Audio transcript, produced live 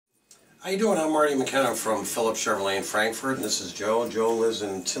How you doing? I'm Marty McKenna from Phillips Chevrolet in Frankfurt, and this is Joe. Joe lives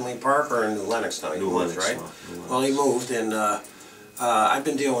in Tinley Park or in New Lenox now. He moved, right? Well, he moved, and I've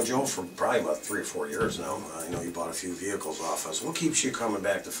been dealing with Joe for probably about 3 or 4 years now. I know you bought a few vehicles off us. What keeps you coming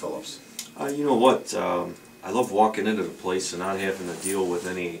back to Phillips? You know what? I love walking into the place and not having to deal with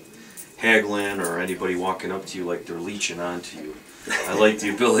any haggling or anybody walking up to you like they're leeching onto you. I like the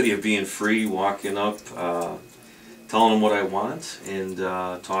ability of being free, walking up, telling them what I want, and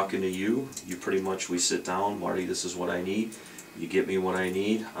talking to you. You pretty much, we sit down, Marty, this is what I need. You get me what I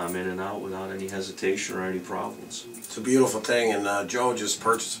need. I'm in and out without any hesitation or any problems. It's a beautiful thing, and Joe just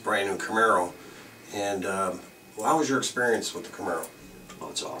purchased a brand new Camaro. And well, how was your experience with the Camaro? Oh,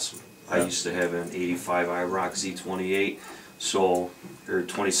 it's awesome. Yeah. I used to have an 85 IROC Z28, so here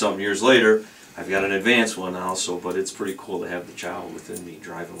 20-something years later, I've got an advanced one also, but it's pretty cool to have the child within me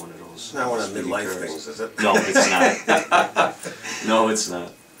driving one of those. It's not one of the midlife things, is it? No, it's not. No, it's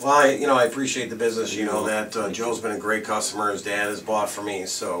not. Well, I appreciate the business. You know that Joe's been a great customer. His dad has bought for me,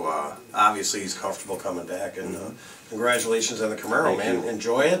 so obviously he's comfortable coming back. And congratulations on the Camaro, man.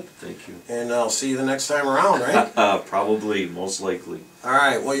 Enjoy it. Thank you. And I'll see you the next time around, right? Probably, most likely. All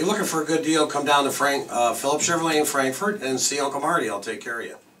right. Well, you're looking for a good deal. Come down to Phillips Chevrolet in Frankfurt and see Uncle Marty. I'll take care of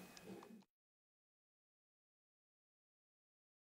you.